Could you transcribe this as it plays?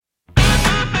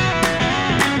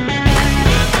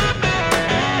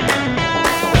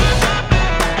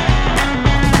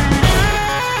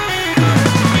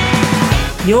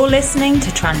You're listening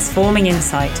to Transforming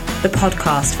Insight, the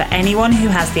podcast for anyone who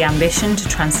has the ambition to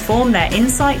transform their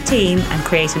insight team and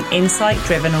create an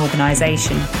insight-driven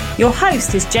organisation. Your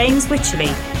host is James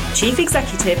Wycherley, Chief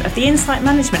Executive of the Insight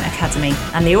Management Academy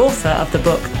and the author of the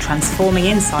book Transforming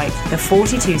Insight, The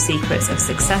 42 Secrets of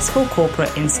Successful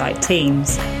Corporate Insight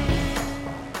Teams.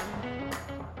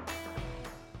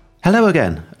 Hello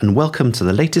again, and welcome to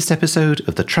the latest episode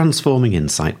of the Transforming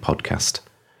Insight podcast.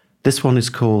 This one is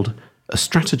called A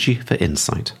Strategy for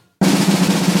Insight.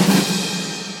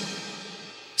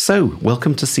 So,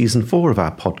 welcome to Season 4 of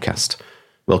our podcast.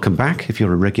 Welcome back if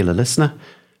you're a regular listener,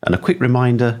 and a quick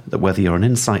reminder that whether you're an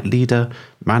insight leader,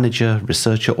 manager,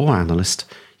 researcher or analyst,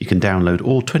 you can download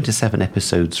all 27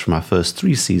 episodes from our first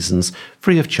 3 seasons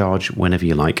free of charge whenever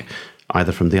you like,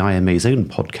 either from the IMA's own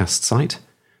podcast site,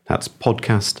 that's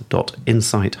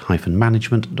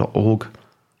podcast.insight-management.org,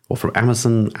 or from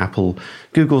Amazon, Apple,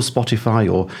 Google, Spotify,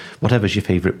 or whatever's your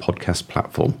favourite podcast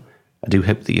platform. I do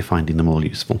hope that you're finding them all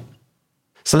useful.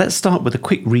 So let's start with a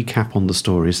quick recap on the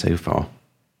story so far.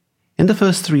 In the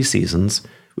first 3 seasons,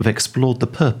 we've explored the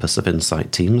purpose of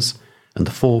insight teams and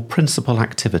the 4 principal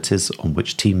activities on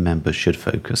which team members should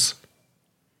focus.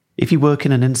 If you work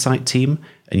in an insight team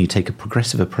and you take a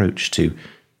progressive approach to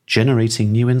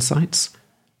generating new insights,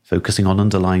 focusing on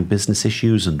underlying business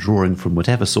issues and drawing from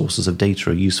whatever sources of data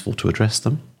are useful to address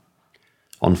them,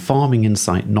 on farming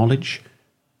insight knowledge,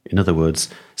 in other words,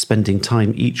 spending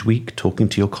time each week talking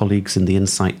to your colleagues in the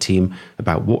insight team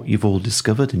about what you've all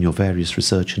discovered in your various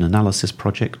research and analysis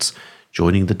projects,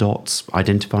 joining the dots,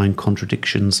 identifying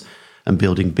contradictions, and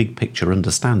building big picture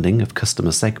understanding of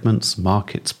customer segments,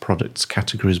 markets, products,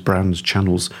 categories, brands,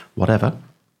 channels, whatever,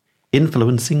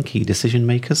 influencing key decision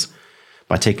makers,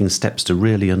 by taking steps to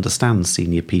really understand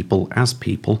senior people as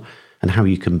people and how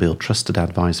you can build trusted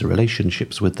advisor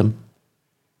relationships with them,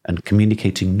 and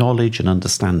communicating knowledge and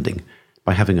understanding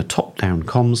by having a top-down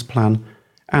comms plan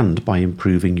and by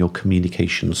improving your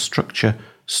communication structure,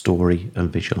 story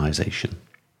and visualization.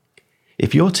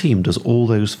 If your team does all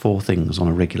those 4 things on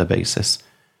a regular basis,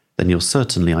 then you'll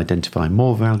certainly identify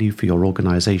more value for your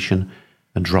organization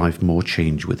and drive more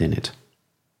change within it.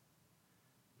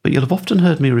 But you'll have often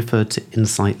heard me refer to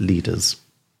insight leaders,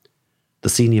 the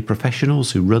senior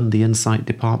professionals who run the insight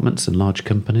departments in large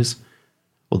companies,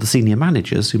 or the senior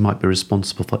managers who might be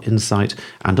responsible for insight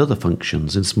and other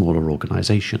functions in smaller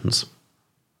organisations.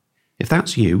 If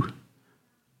that's you,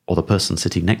 or the person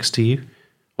sitting next to you,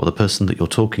 or the person that you're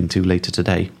talking to later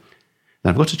today,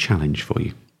 then I've got a challenge for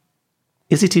you.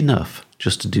 Is it enough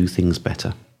just to do things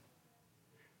better?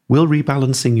 Will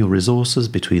rebalancing your resources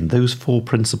between those 4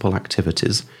 principal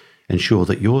activities ensure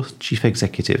that your chief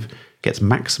executive gets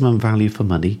maximum value for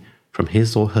money from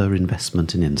his or her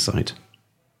investment in insight?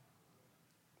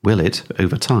 Will it,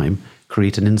 over time,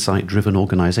 create an insight-driven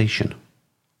organisation?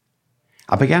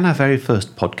 I began our very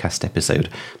first podcast episode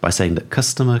by saying that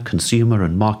customer, consumer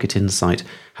and market insight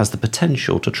has the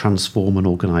potential to transform an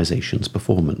organisation's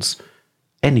performance,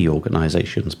 any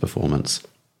organisation's performance.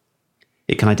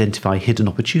 It can identify hidden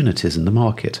opportunities in the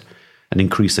market and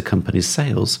increase a company's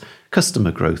sales,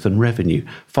 customer growth and revenue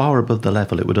far above the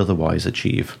level it would otherwise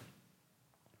achieve.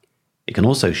 It can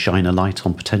also shine a light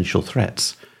on potential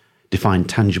threats, define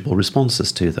tangible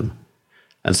responses to them,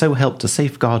 and so help to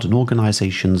safeguard an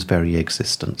organisation's very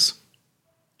existence.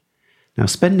 Now,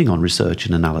 spending on research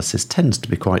and analysis tends to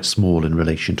be quite small in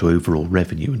relation to overall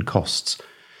revenue and costs.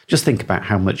 Just think about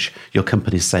how much your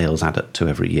company's sales add up to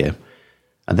every year,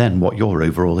 and then what your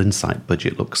overall insight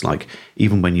budget looks like,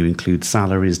 even when you include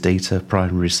salaries, data,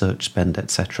 primary research spend,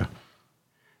 etc.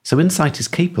 So insight is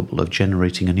capable of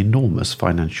generating an enormous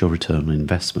financial return on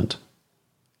investment.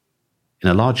 In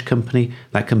a large company,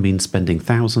 that can mean spending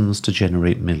thousands to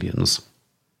generate millions.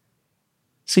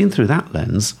 Seen through that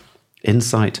lens,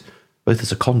 insight, both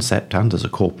as a concept and as a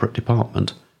corporate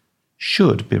department,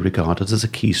 should be regarded as a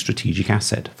key strategic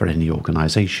asset for any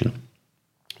organisation,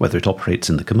 whether it operates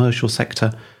in the commercial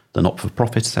sector, the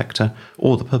not-for-profit sector,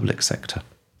 or the public sector.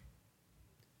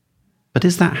 But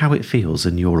is that how it feels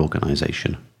in your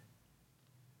organisation?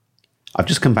 I've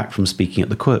just come back from speaking at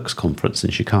the Quirks conference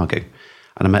in Chicago,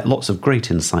 and I met lots of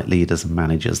great insight leaders and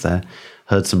managers there,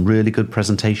 heard some really good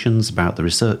presentations about the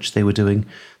research they were doing,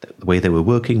 the way they were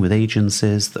working with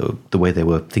agencies, the way they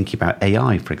were thinking about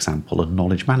AI, for example, and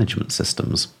knowledge management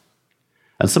systems.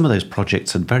 And some of those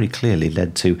projects had very clearly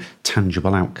led to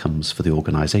tangible outcomes for the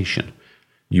organisation.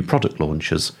 New product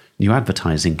launches, new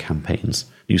advertising campaigns,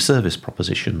 new service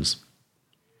propositions.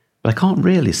 But I can't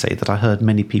really say that I heard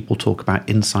many people talk about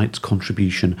insight's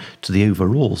contribution to the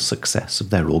overall success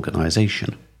of their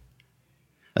organisation.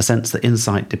 a sense that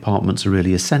insight departments are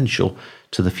really essential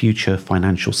to the future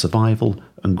financial survival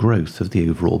and growth of the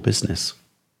overall business.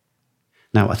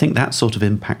 Now, I think that sort of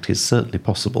impact is certainly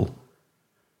possible,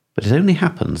 but it only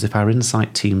happens if our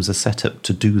insight teams are set up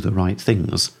to do the right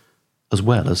things, as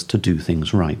well as to do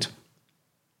things right.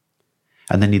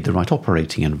 And they need the right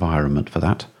operating environment for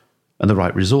that, and the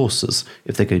right resources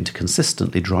if they're going to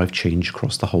consistently drive change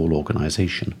across the whole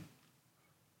organisation.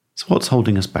 So what's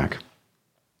holding us back?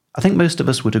 I think most of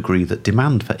us would agree that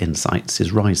demand for insights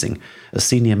is rising as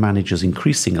senior managers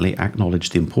increasingly acknowledge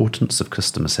the importance of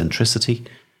customer centricity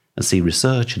and see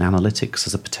research and analytics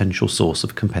as a potential source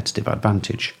of competitive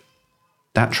advantage.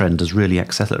 That trend has really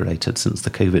accelerated since the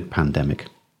COVID pandemic.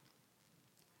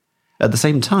 At the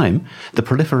same time, the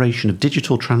proliferation of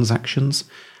digital transactions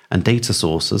and data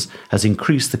sources has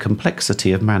increased the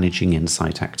complexity of managing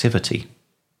insight activity.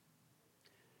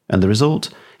 And the result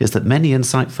is that many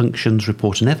insight functions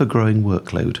report an ever-growing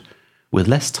workload, with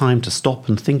less time to stop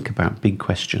and think about big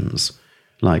questions,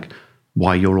 like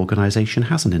why your organisation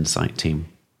has an insight team,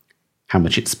 how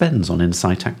much it spends on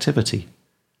insight activity,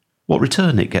 what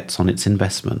return it gets on its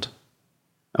investment,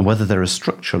 and whether there are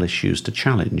structural issues to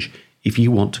challenge if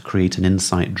you want to create an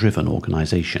insight-driven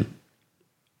organisation.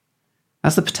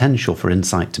 As the potential for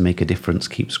insight to make a difference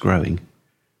keeps growing,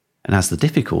 and as the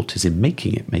difficulties in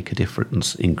making it make a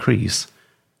difference increase,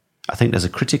 I think there's a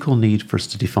critical need for us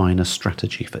to define a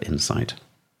strategy for insight.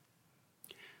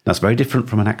 That's very different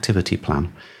from an activity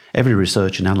plan. Every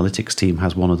research and analytics team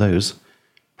has one of those,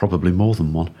 probably more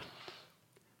than one.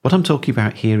 What I'm talking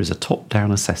about here is a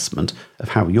top-down assessment of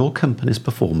how your company's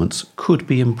performance could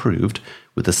be improved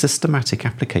with the systematic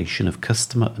application of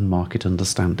customer and market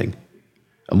understanding,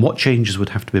 and what changes would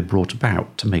have to be brought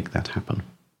about to make that happen.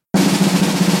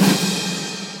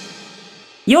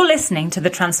 You're listening to the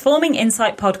Transforming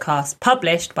Insight podcast,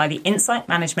 published by the Insight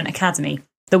Management Academy,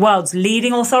 the world's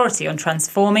leading authority on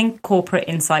transforming corporate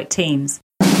insight teams.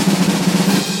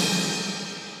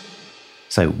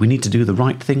 So we need to do the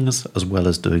right things as well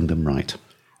as doing them right,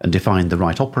 and define the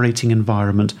right operating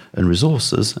environment and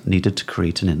resources needed to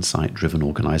create an insight-driven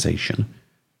organisation.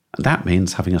 And that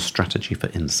means having a strategy for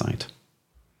insight.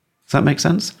 Does that make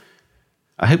sense?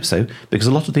 I hope so, because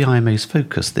a lot of the IMA's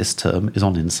focus this term is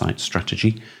on insight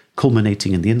strategy,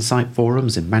 culminating in the Insight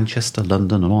Forums in Manchester,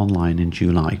 London and online in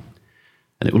July.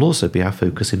 And it will also be our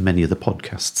focus in many of the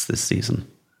podcasts this season.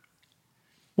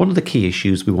 One of the key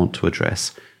issues we want to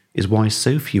address is why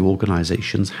so few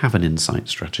organisations have an insight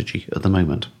strategy at the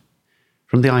moment.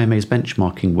 From the IMA's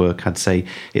benchmarking work, I'd say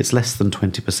it's less than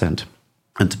 20%.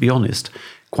 And to be honest,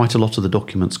 quite a lot of the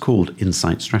documents called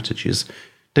insight strategies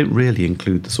don't really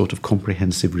include the sort of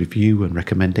comprehensive review and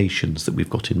recommendations that we've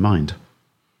got in mind.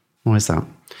 Why is that?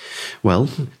 Well,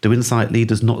 do insight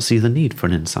leaders not see the need for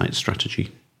an insight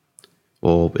strategy?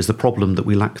 Or is the problem that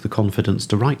we lack the confidence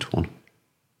to write one?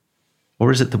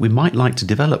 Or is it that we might like to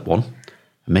develop one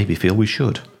and maybe feel we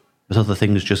should, but other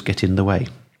things just get in the way?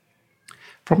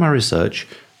 From our research,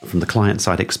 from the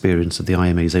client-side experience of the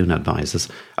IMA's own advisors,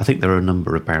 I think there are a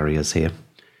number of barriers here.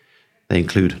 They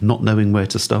include not knowing where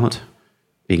to start,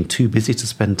 being too busy to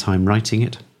spend time writing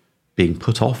it, being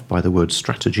put off by the word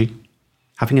strategy,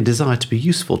 having a desire to be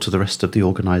useful to the rest of the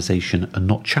organisation and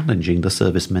not challenging the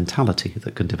service mentality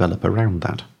that can develop around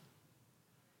that,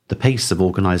 the pace of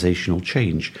organisational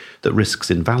change that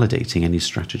risks invalidating any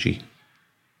strategy,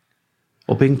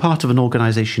 or being part of an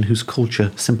organisation whose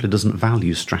culture simply doesn't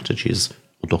value strategies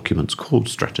or documents called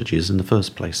strategies in the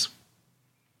first place.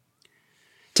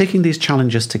 Taking these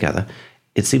challenges together,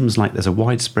 it seems like there's a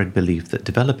widespread belief that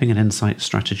developing an insight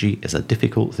strategy is a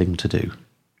difficult thing to do,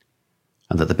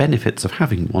 and that the benefits of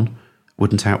having one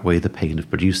wouldn't outweigh the pain of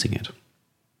producing it.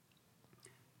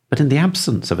 But in the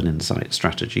absence of an insight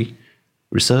strategy,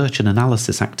 research and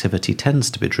analysis activity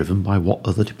tends to be driven by what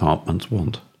other departments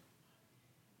want.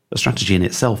 A strategy in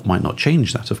itself might not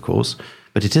change that, of course,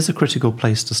 but it is a critical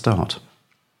place to start.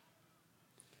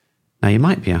 Now you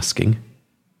might be asking,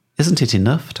 isn't it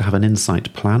enough to have an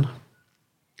insight plan?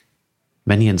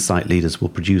 Many insight leaders will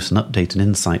produce and update an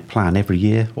insight plan every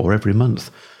year or every month,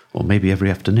 or maybe every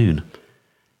afternoon.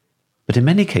 But in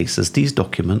many cases, these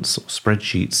documents or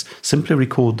spreadsheets simply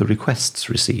record the requests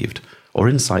received or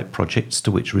insight projects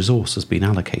to which resource has been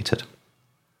allocated.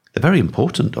 They're very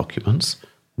important documents.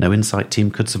 No insight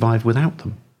team could survive without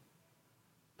them.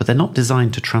 But they're not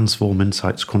designed to transform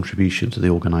insight's contribution to the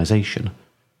organisation,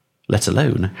 let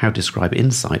alone how describe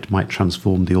insight might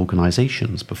transform the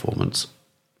organisation's performance.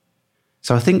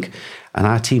 So I think, and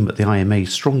our team at the IMA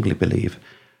strongly believe,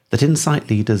 that insight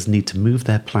leaders need to move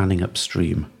their planning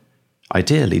upstream,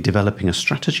 ideally developing a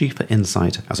strategy for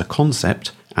insight as a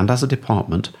concept and as a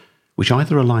department which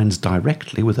either aligns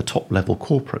directly with a top-level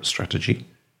corporate strategy,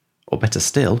 or better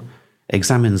still,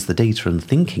 examines the data and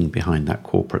thinking behind that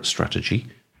corporate strategy,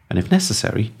 and if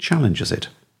necessary, challenges it.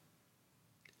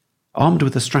 Armed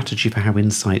with a strategy for how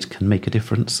insight can make a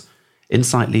difference,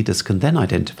 insight leaders can then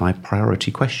identify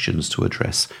priority questions to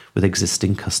address with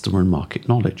existing customer and market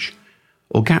knowledge,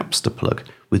 or gaps to plug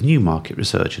with new market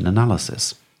research and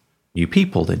analysis, new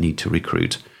people they need to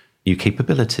recruit, new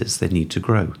capabilities they need to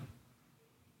grow.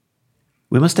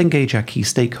 We must engage our key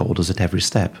stakeholders at every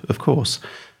step, of course,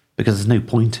 because there's no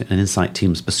point in insight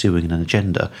teams pursuing an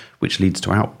agenda which leads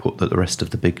to output that the rest of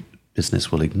the big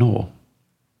business will ignore.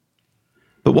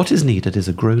 But what is needed is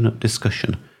a grown-up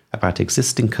discussion about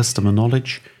existing customer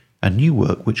knowledge and new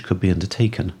work which could be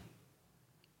undertaken,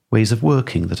 ways of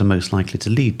working that are most likely to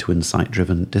lead to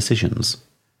insight-driven decisions,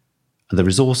 and the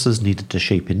resources needed to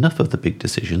shape enough of the big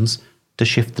decisions to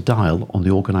shift the dial on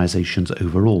the organisation's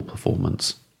overall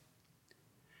performance.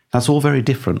 That's all very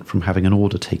different from having an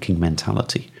order-taking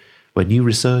mentality, where new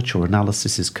research or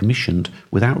analysis is commissioned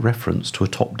without reference to a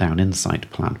top-down insight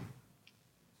plan.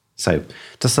 So,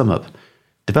 to sum up,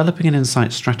 developing an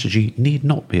insight strategy need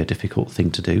not be a difficult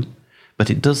thing to do, but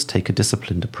it does take a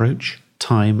disciplined approach,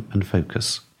 time and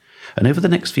focus. And over the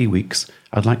next few weeks,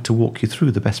 I'd like to walk you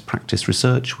through the best practice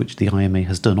research which the IMA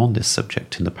has done on this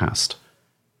subject in the past,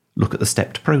 look at the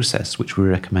stepped process which we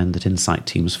recommend that insight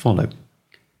teams follow,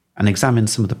 and examine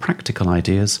some of the practical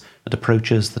ideas and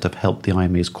approaches that have helped the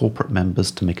IMA's corporate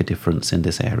members to make a difference in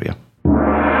this area.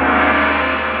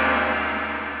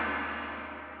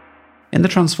 In the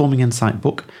Transforming Insight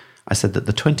book, I said that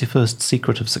the 21st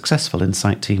secret of successful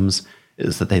insight teams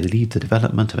is that they lead the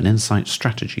development of an insight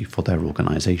strategy for their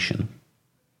organisation.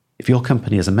 If your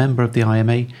company is a member of the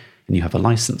IMA and you have a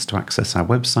licence to access our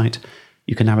website,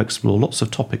 you can now explore lots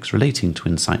of topics relating to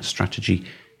insight strategy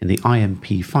in the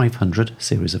IMP 500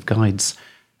 series of guides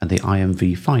and the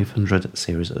IMV 500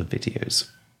 series of videos.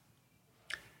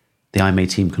 The IMA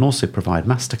team can also provide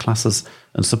masterclasses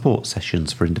and support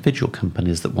sessions for individual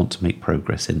companies that want to make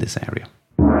progress in this area.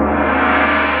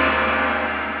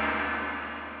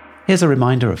 Here's a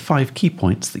reminder of 5 key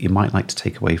points that you might like to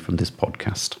take away from this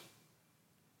podcast.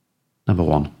 Number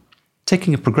 1,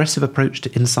 taking a progressive approach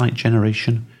to insight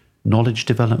generation, knowledge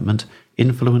development,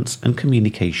 influence and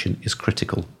communication is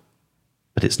critical,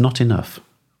 but it's not enough.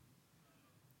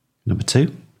 Number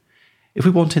 2, if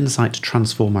we want insight to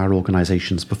transform our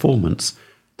organisation's performance,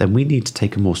 then we need to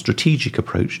take a more strategic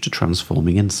approach to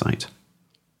transforming insight.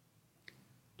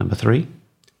 Number 3,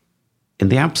 in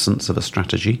the absence of a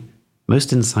strategy,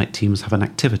 most insight teams have an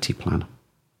activity plan,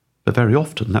 but very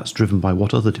often that's driven by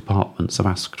what other departments have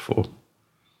asked for.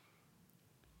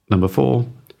 Number 4,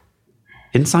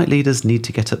 insight leaders need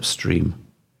to get upstream,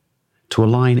 to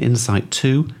align insight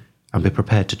to and be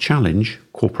prepared to challenge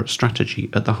corporate strategy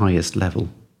at the highest level.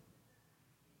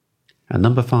 And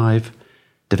number 5,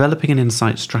 developing an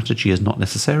insight strategy is not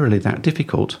necessarily that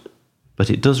difficult, but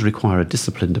it does require a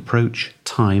disciplined approach,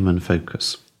 time and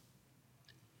focus.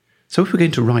 So if we're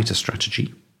going to write a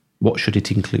strategy, what should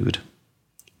it include?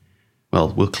 Well,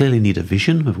 we'll clearly need a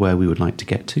vision of where we would like to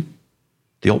get to,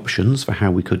 the options for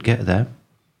how we could get there,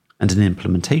 and an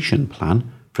implementation plan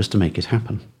for us to make it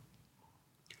happen.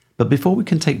 But before we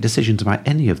can take decisions about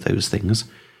any of those things,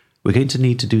 we're going to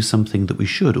need to do something that we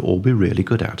should all be really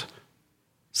good at,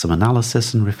 some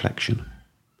analysis and reflection.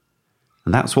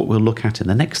 And that's what we'll look at in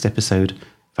the next episode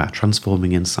of our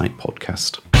Transforming Insight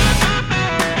podcast.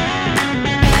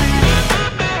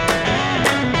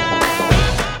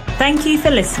 Thank you for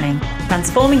listening.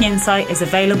 Transforming Insight is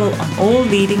available on all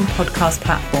leading podcast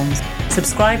platforms.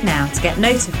 Subscribe now to get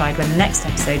notified when the next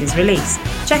episode is released.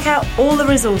 Check out all the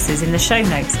resources in the show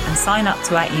notes and sign up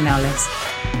to our email list.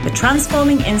 The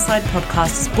Transforming Insight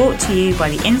podcast is brought to you by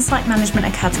the Insight Management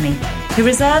Academy, who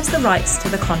reserves the rights to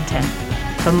the content.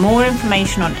 For more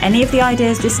information on any of the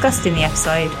ideas discussed in the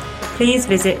episode, please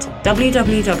visit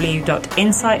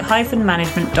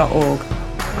www.insight-management.org.